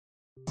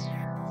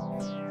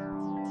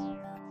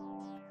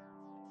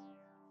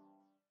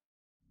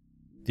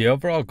The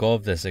overall goal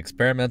of this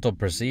experimental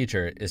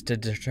procedure is to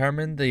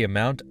determine the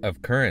amount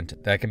of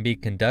current that can be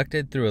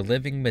conducted through a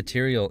living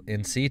material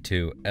in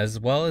situ, as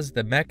well as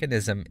the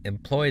mechanism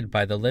employed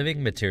by the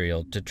living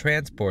material to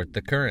transport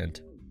the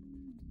current.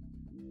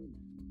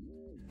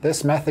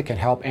 This method can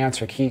help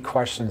answer key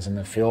questions in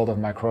the field of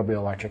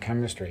microbial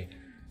electrochemistry,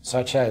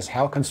 such as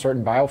how can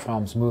certain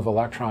biofilms move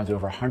electrons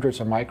over hundreds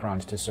of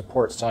microns to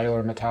support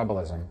cellular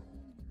metabolism.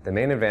 The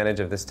main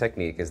advantage of this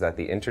technique is that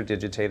the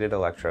interdigitated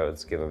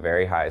electrodes give a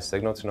very high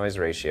signal-to-noise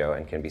ratio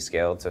and can be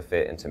scaled to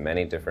fit into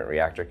many different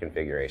reactor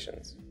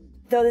configurations.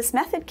 Though this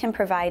method can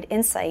provide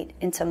insight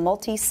into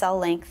multi-cell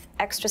length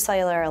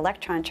extracellular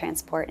electron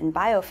transport in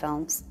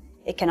biofilms,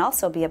 it can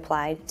also be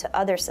applied to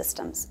other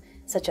systems,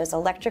 such as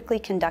electrically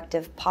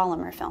conductive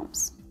polymer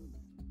films.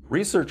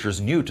 Researchers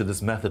new to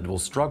this method will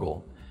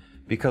struggle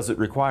because it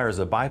requires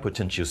a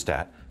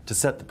bipotentiostat to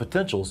set the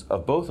potentials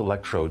of both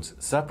electrodes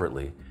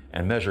separately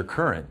and measure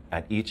current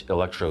at each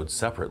electrode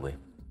separately.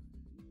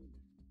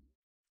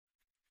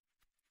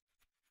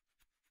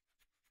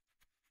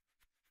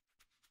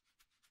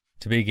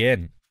 To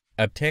begin,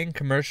 obtain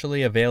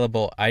commercially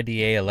available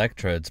IDA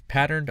electrodes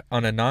patterned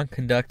on a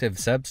non-conductive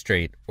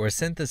substrate or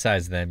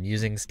synthesize them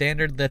using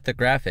standard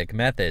lithographic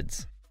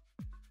methods.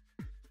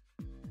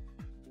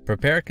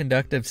 Prepare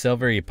conductive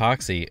silver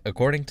epoxy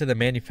according to the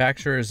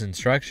manufacturer's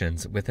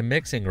instructions with a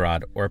mixing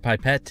rod or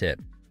pipette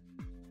tip.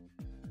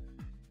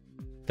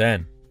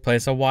 Then,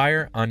 place a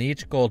wire on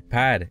each gold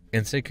pad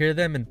and secure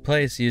them in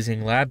place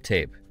using lab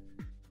tape.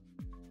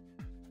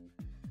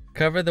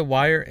 Cover the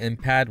wire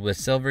and pad with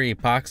silver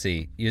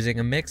epoxy using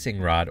a mixing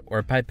rod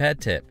or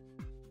pipette tip.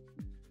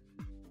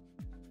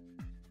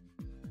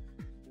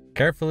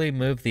 Carefully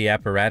move the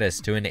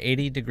apparatus to an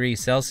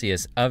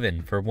 80°C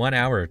oven for 1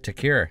 hour to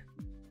cure.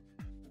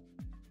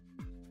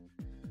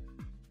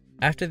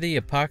 After the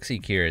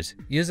epoxy cures,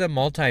 use a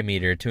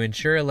multimeter to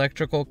ensure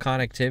electrical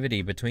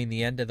connectivity between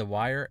the end of the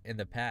wire and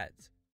the pads.